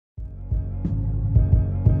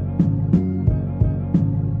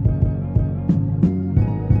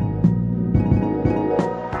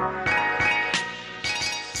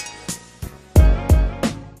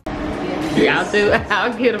Y'all do.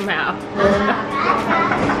 I'll get them out.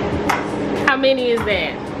 How many is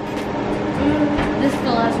that? This is the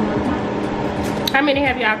last one. How many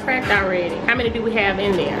have y'all cracked already? How many do we have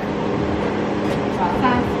in there?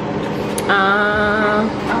 5.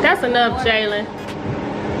 That's enough, Jalen.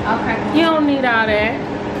 Okay. You don't need all that.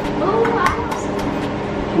 Ooh, I want some.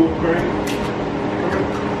 Cool cream.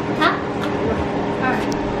 Huh? Alright.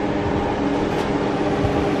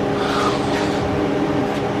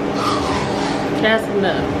 That's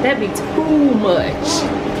enough. That'd be too much.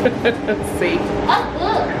 See? Oh,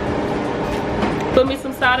 good. Put me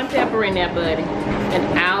some salt and pepper in there, buddy. And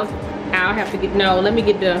I'll have to get, no, let me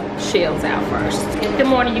get the shells out first. Good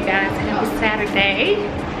morning, you guys. Happy Saturday.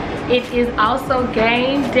 It is also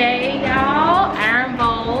game day, y'all. Iron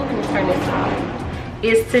Bowl. Let me turn this off.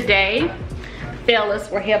 It's today. Fellas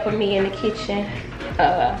were helping me in the kitchen,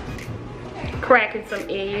 cracking some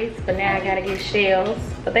eggs, but now I gotta get shells.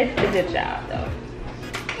 But they did a good job, though.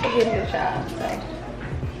 They did a good job, so.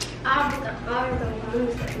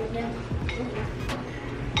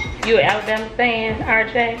 You an Alabama fan,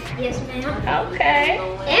 RJ? Yes, ma'am. Okay.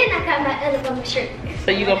 And I got my Alabama shirt.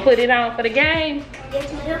 So you gonna put it on for the game?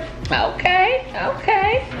 Yes, ma'am. Okay,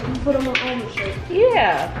 okay. Put on my Alabama shirt.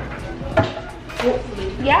 Yeah.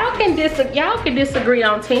 Y'all can disagree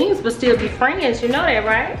on teams, but still be friends. You know that,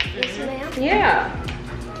 right? Yes, ma'am. Yeah.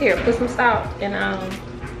 Here, put some salt and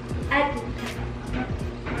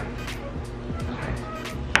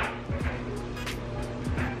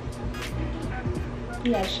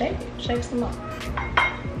you gotta shake it. Shake some up.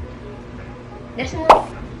 That's enough.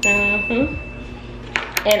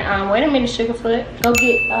 And wait a minute, Sugarfoot. Go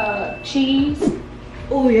get cheese.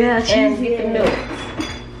 Oh yeah, And get the milk.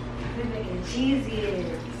 We're making cheesy.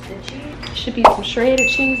 The cheese. Should be some shredded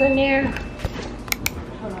cheese in there.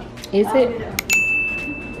 Hold on. Is it?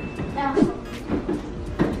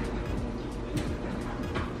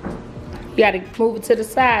 You gotta move it to the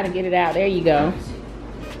side and get it out. There you go.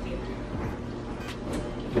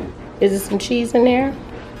 Is there some cheese in there?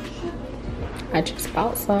 I just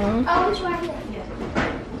bought some. Oh, it's right here.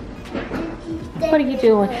 What are you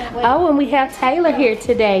doing? Oh, and we have Taylor here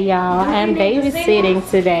today, y'all. I'm babysitting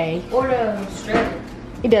today. Or the shredder.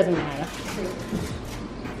 It doesn't matter.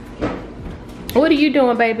 What are you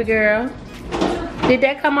doing, baby girl? Did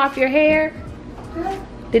that come off your hair?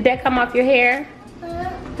 Did that come off your hair?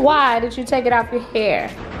 Why did you take it off your hair?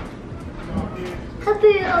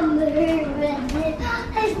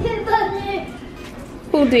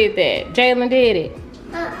 Who did that? Jalen did it.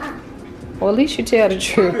 Well, at least you tell the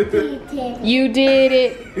truth. You did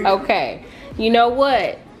it? Okay. You know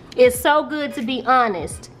what? It's so good to be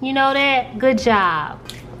honest. You know that? Good job.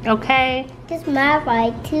 Okay? That's my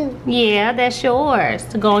right too. Yeah, that's yours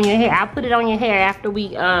to go on your hair. I'll put it on your hair after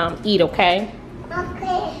we eat, okay?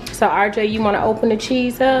 Okay. So RJ, you want to open the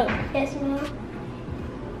cheese up Yes, ma'am.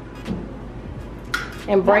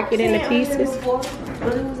 and break it into pieces? But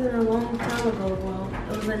it was in a long time ago. Well,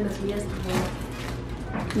 it was in this yesterday.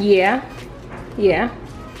 Yeah. Yeah.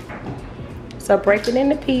 So break it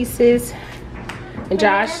into pieces. And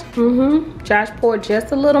Josh, Josh poured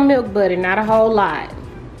just a little milk butter, not a whole lot.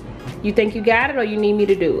 You think you got it or you need me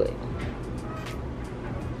to do it?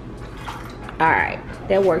 All right,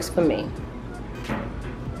 that works for me.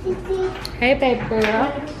 Hey, baby girl.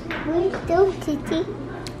 What are you doing, Titi?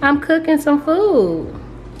 I'm cooking some food.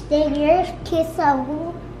 Then yours kiss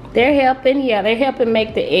on. They're helping, yeah, they're helping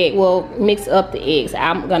make the egg. Well, mix up the eggs.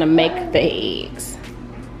 I'm gonna make the eggs.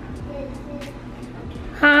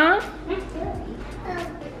 Huh?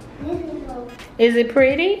 Is it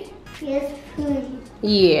pretty? Yes, pretty.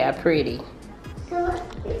 Yeah, pretty. Come on,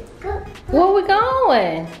 go. Where we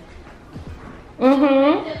going?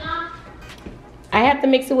 I have to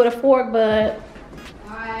mix it with a fork, bud.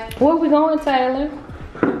 Where we going, Taylor?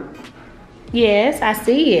 Yes, I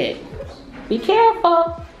see it. Be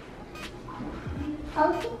careful.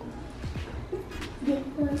 Okay.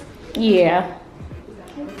 Yeah.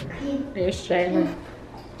 There's Jalen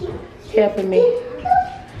helping me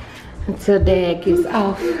until Dad gets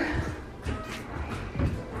off.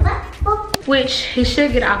 Which he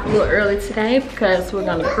should get off a little early today because we're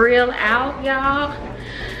gonna grill out, y'all.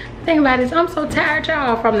 Think about this, I'm so tired,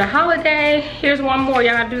 y'all, from the holiday. Here's one more,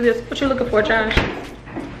 y'all do this. What you looking for, Josh?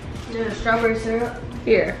 There's strawberry syrup.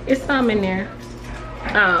 Here, it's some in there.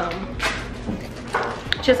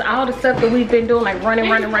 Just all the stuff that we've been doing, like running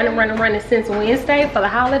since Wednesday for the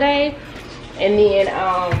holiday. And then,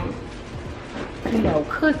 you know,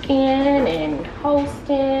 cooking and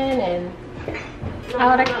hosting and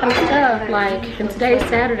all that kind of stuff. Like, and today's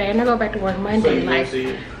Saturday, and I go back to work Monday. Like,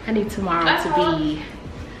 I need tomorrow to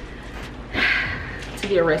to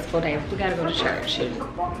be a restful day. We gotta go to church, and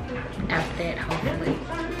after that, hopefully,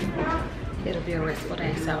 it'll be a restful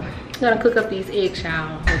day. So I'm gonna cook up these eggs,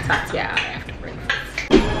 y'all, and talk to y'all after breakfast.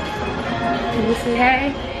 Can you say hey?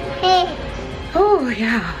 Hey. Oh,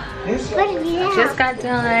 yeah. What is that? Just got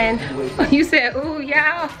done. You said, ooh,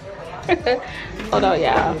 y'all. Hold on,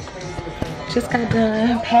 y'all. Just got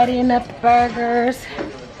done pattying up the burgers.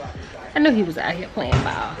 I knew he was out here playing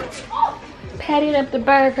ball. Pattying up the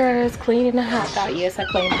burgers, cleaning the hot dog. Yes, I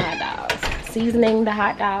cleaned the hot dogs. Seasoning the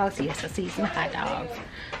hot dogs. Yes, I seasoned the hot dogs.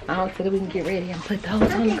 So that we can get ready and put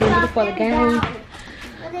those on the grill before the game.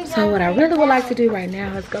 So what I really would like to do right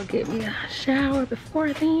now is go get me a shower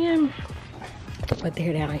before then. But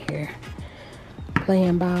they're down here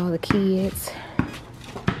playing ball, the kids.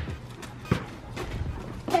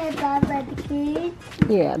 Playing ball with the kids?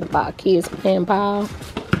 Yeah, the ball kids playing ball.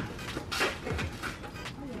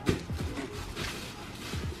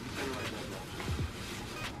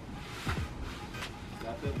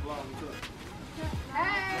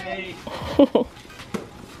 Hey.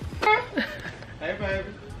 Hey, baby.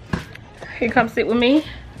 Here, come sit with me.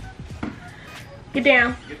 Get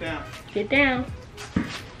down. Get down. Get down.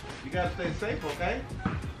 You gotta stay safe, okay?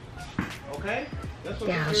 Okay? That's what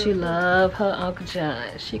Yeah, she love her Uncle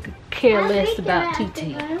John. She could care less about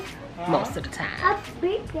TT most of the time. A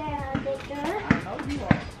big girl, big girl. I know you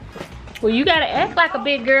are. Well, you gotta act like a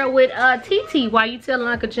big girl with TT while you telling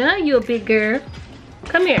Uncle John you a big girl.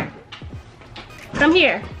 Come here. Come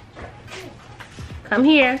here. Come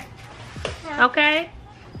here. Okay?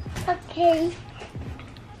 Okay.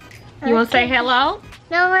 You wanna say hello?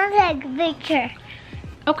 No, I want to take a picture.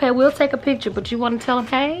 Okay, we'll take a picture, but you wanna tell him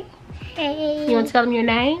hey? Hey. You wanna tell him your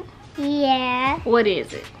name? Yeah. What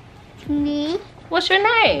is it? Me. What's your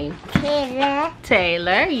name? Taylor.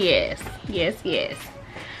 Taylor, yes. Yes, yes.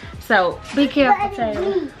 So, be careful,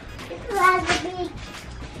 Taylor.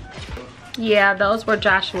 Yeah, those were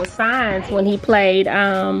Joshua's signs when he played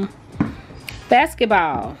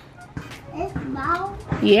basketball. This ball.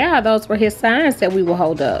 Yeah, those were his signs that we will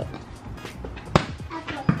hold up.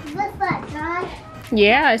 What's that, Josh?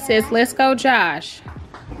 Yeah, it says, let's go, Josh.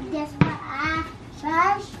 That's what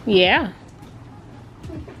Josh. Yeah.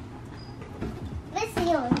 Let's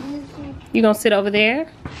see on YouTube. You gonna sit over there?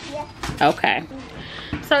 Yeah. Okay.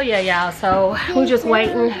 So, yeah, y'all. So, we're just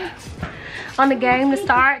waiting on the game to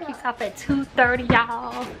start. Kicks off at 2:30,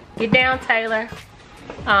 y'all. Get down, Taylor.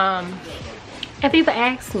 And people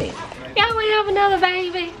ask me, y'all want to have another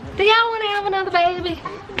baby? Do y'all want to have another baby?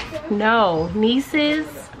 No, nieces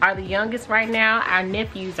are the youngest right now. Our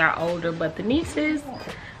nephews are older, but the nieces,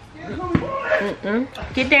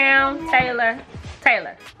 Get down, Taylor.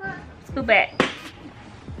 Taylor, scoot back.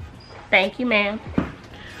 Thank you, ma'am.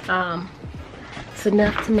 It's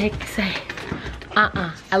enough to make you say,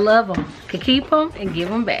 I love them. Could keep them and give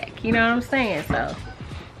them back. You know what I'm saying? So,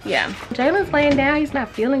 yeah. Jalen's laying down. He's not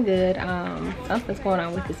feeling good. Something's going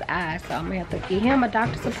on with his eye, so I'm gonna have to get him a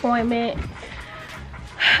doctor's appointment.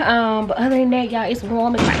 But other than that, y'all, it's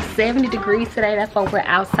warm. It's like 70 degrees today. That's why we're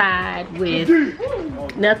outside with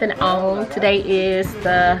nothing on. Today is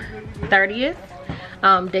the 30th.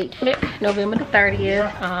 Date clip, November the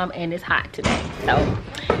 30th. And it's hot today. So,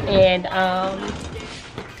 and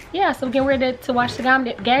yeah, so we're getting ready to watch the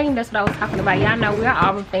game. That's what I was talking about. Y'all know we're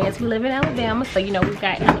Auburn fans. We live in Alabama, so you know we've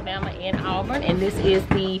got Alabama and Auburn, and this is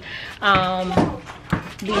the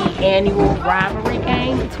annual rivalry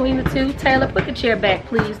game between the two. Taylor, put the chair back,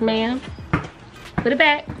 please, ma'am. Put it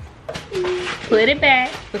back. Put it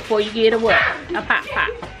back before you get a what? A pop pop.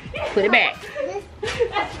 Put it back.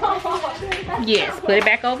 Yes, put it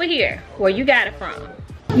back over here where you got it from.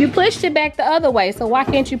 You pushed it back the other way, so why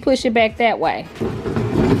can't you push it back that way?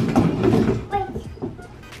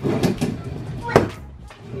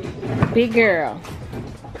 Big girl.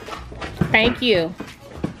 Thank you.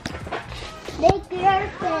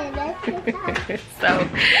 So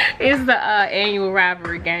it's the annual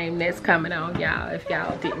rivalry game that's coming on, y'all. If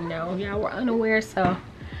y'all didn't know, y'all were unaware, so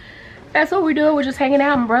that's what we're doing. We're just hanging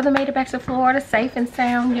out. My brother made it back to Florida safe and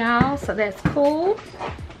sound, y'all, so that's cool.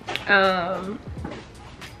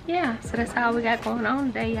 Yeah, so that's all we got going on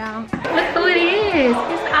today, y'all. Look who it is.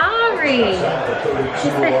 It's Ari. She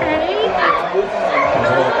said, hey.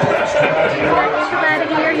 Everybody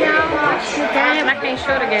here, y'all, watch the game. I can't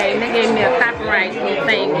show the game. They gave me a copyright little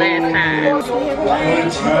thing last time.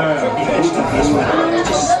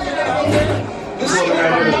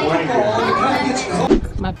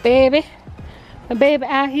 My baby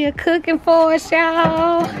out here cooking for us,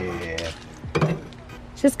 y'all.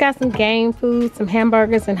 Just got some game food, some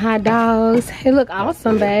hamburgers and hot dogs. It look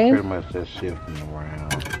awesome, babe. Pretty much just shifting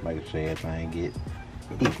around, making sure everything get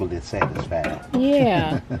equally satisfied.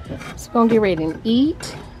 Yeah. So we're gonna get ready and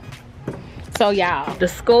eat. So y'all, the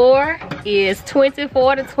score is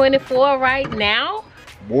 24-24 right now.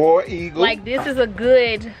 War Eagle. Like this is a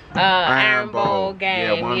good Iron Bowl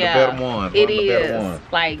game. Yeah, one of the better ones. It is.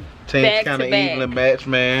 Like teams kind of evenly matched,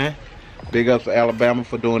 man. Big ups to Alabama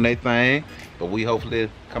for doing their thing, but we hopefully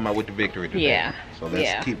come out with the victory today. Yeah. So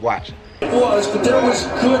let's keep watching. It was, but there was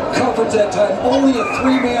good coverage that time. Only a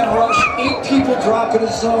 3-man rush, 8 people dropping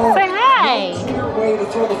his zone. Say hi. No clear way to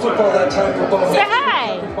throw the football that time for both. Say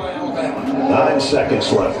hi. 9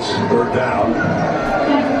 seconds left. 3rd down.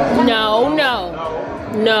 No.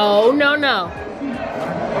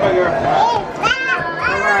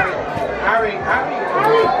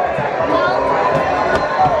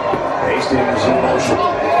 Hastings in motion.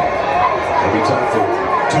 Maybe time for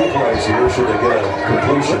 2 plays here. Should they get a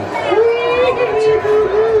completion?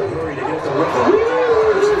 Hurry to get the ripper.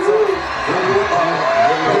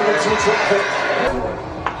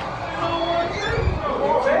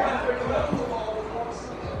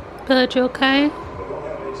 Bud, you okay?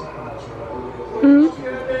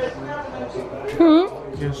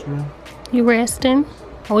 Yes, ma'am. You resting?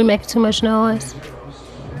 Are we making too much noise?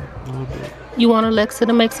 You want Alexa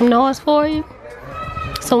to make some noise for you?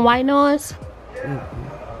 Some white noise?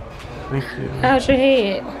 Thank you. How's your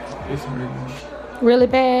head? It's Really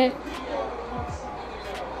bad?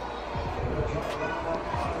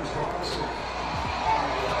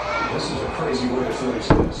 This is a crazy way to finish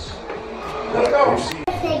this.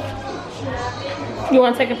 You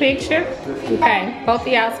want to take a picture? Okay. Both of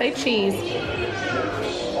y'all say cheese.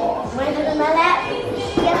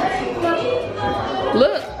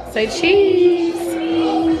 Look, say cheese.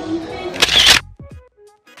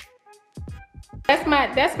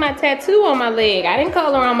 That's my tattoo on my leg. I didn't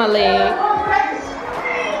color on my leg.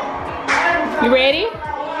 You ready?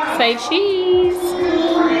 Say cheese.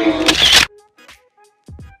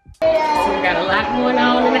 So we got a lot going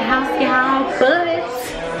on in the house, y'all, but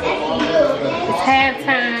it's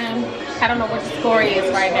halftime. I don't know what the score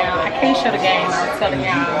is right now. I can't show the game, I was telling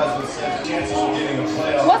y'all.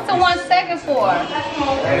 What's the 1 second for?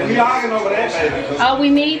 We arguing over that, baby. Oh,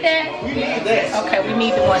 we need that? We need that. Okay, we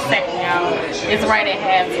need the 1 second, y'all. It's right at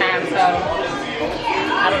halftime, so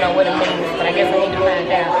I don't know what it means, but I guess I need to find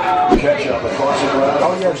out. Catch up across the ground.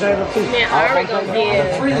 Oh, yeah, Jada, too. Man, I already gonna give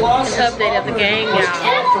an update of the game, y'all.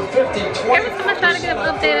 Every time I try to get an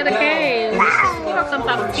update of the game, you know, comes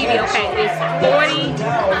off the TV. Okay, it's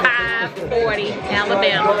 45-40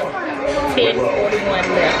 Alabama, 10:41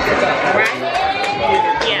 left to go, right?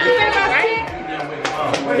 Yeah, right?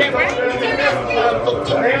 Is that right?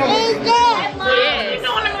 Yes.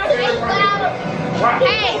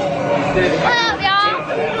 Hey, what up, y'all?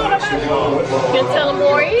 You tell them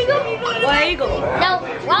War Eagle? War Eagle. No,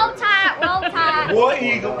 roll tide, roll tide. War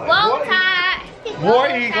Eagle. Roll tide. War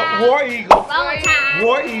Eagle. War Eagle. Roll tide.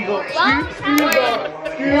 War Eagle. Roll tide.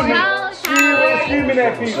 Excuse me,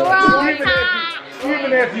 nephew. Roll tide. Excuse me,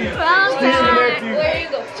 nephew. Roll tide. War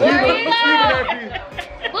Eagle. War Eagle.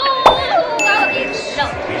 Woo! Roll Eagle. No.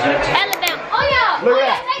 Alabama. Oh, yeah. Look at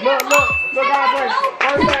that. Look out there.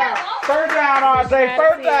 First down, RJ.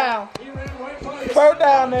 First down. First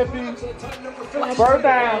down, nephew. First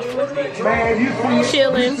down. Man, you see.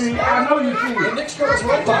 Chilling. I know you see.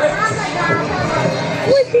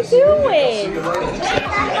 What you doing?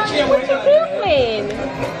 What you doing?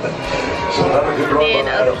 Then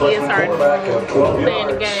other kids are playing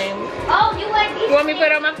the game. Oh, you like these? You want me to put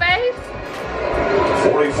it on my face?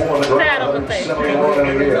 44 on the Sad on ground. the face. 71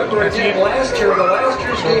 in the air. Remember a team last year, the last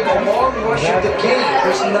year's game, a long rush of the game.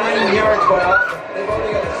 There's 9 yards by out. They've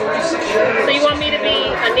only got 36 yards. So you want me to be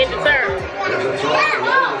a Ninja Turtle?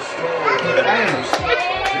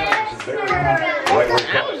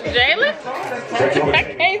 Jalen? I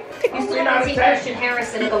can't see. Christian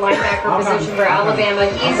Harrison at the linebacker position for Alabama.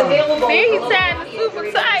 He's available. See, he's tied to super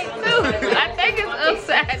tight too. I think it's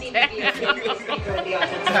upside down.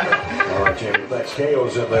 All right, Jamie, thanks.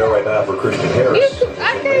 KO's in there right now for Christian Harris.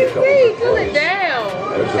 I can't see. Pull it down.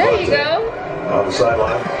 There you go. On the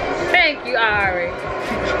sideline. Thank you, Ari.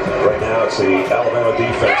 Right now, it's the Alabama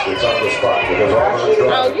defense that's on the spot because Auburn's Oh,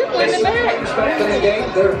 driving. you put it back. Respect in the game.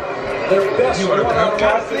 Their best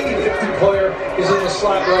 150 player is in the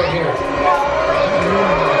slot right here.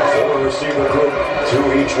 4 receiver group,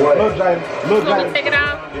 2 each way. Look, Jalen. Look, You want me to Jalen. take it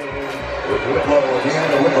off? With Whitlow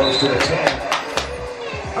again, and Whitlow's to the 10.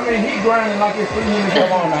 I mean, he grinding like it's 3 minutes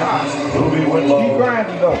come on now. Ruby Whitlow. He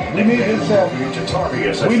grinding though. We need this help.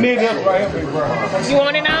 We need help right here, big bro. You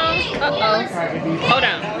want it on? Uh-oh. Hold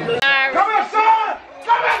on. Come here, son!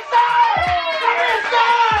 Come here, son! Come here,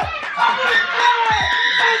 son! Come here,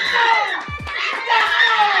 son! Let's go!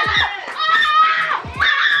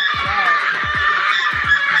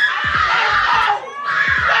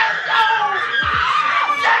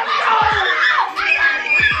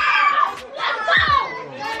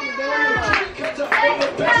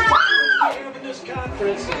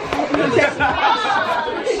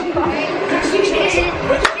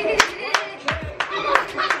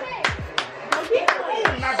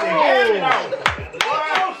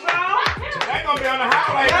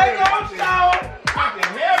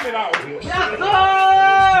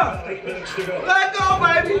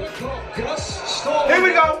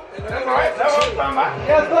 talking about.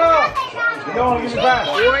 Yes, sir. You don't want to give me back.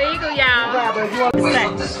 War Eagle, y'all. We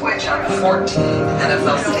flipped the switch on 14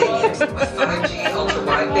 NFL stadiums. With 5G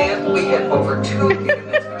ultra-wideband, we hit over 2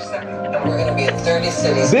 gigabits per second. And we're going to be in 30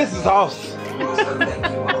 cities. This is awesome. So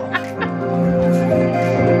thank you all.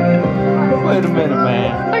 Wait a minute,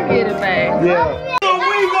 man. Forget it, babe. Yeah.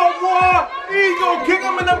 We go, boy. He gonna kick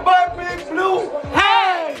him in the butt, Big Blue.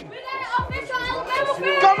 Hey!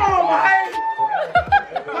 Come on, man.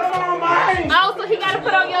 Come on, man. Oh, so he gotta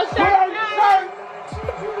put on your Put shirt. on your shirt.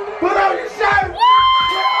 Put on your shirt.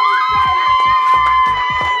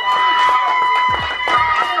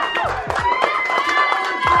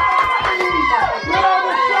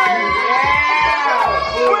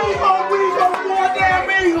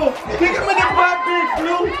 Kick him in the butt, Big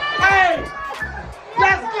Blue. Hey,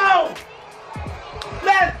 let's go.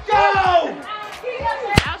 Let's go.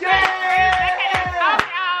 Yeah.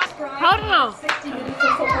 Hold on.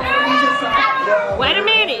 Wait a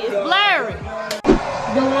minute, it's blurry.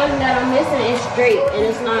 The one that I'm missing is straight, and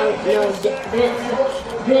it's not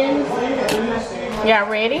bends or nothing. Y'all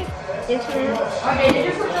ready? Yes, ma'am. Okay, did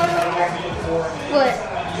you put those on there? What?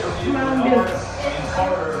 Mom, do.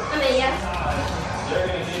 I mean, yeah.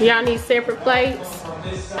 Y'all need separate plates.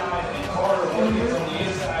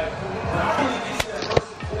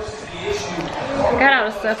 Got all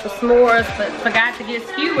the stuff for s'mores, but forgot to get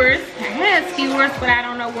skewers. I had skewers, but I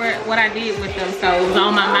don't know what I did with them. So it was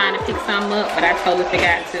on my mind to pick some up, but I totally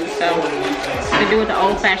forgot to. So to do it the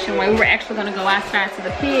old-fashioned way. We were actually gonna go outside to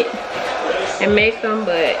the pit and make them,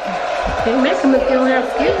 but can't make them if you don't have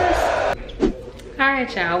skewers. All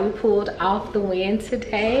right, y'all, we pulled off the win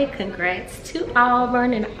today. Congrats to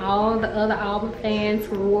Auburn and all the other Auburn fans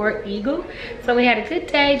who wore Eagle. So we had a good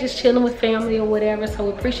day just chilling with family or whatever. So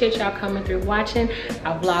we appreciate y'all coming through watching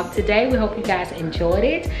our vlog today. We hope you guys enjoyed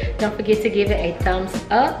it. Don't forget to give it a thumbs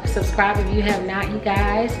up. Subscribe if you have not, you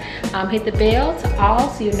guys. Hit the bell to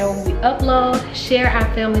all so you know when we upload. Share our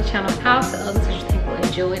family channel out so other people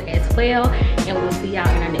enjoy it as well. And we'll see y'all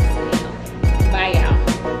in our next video. Bye, y'all.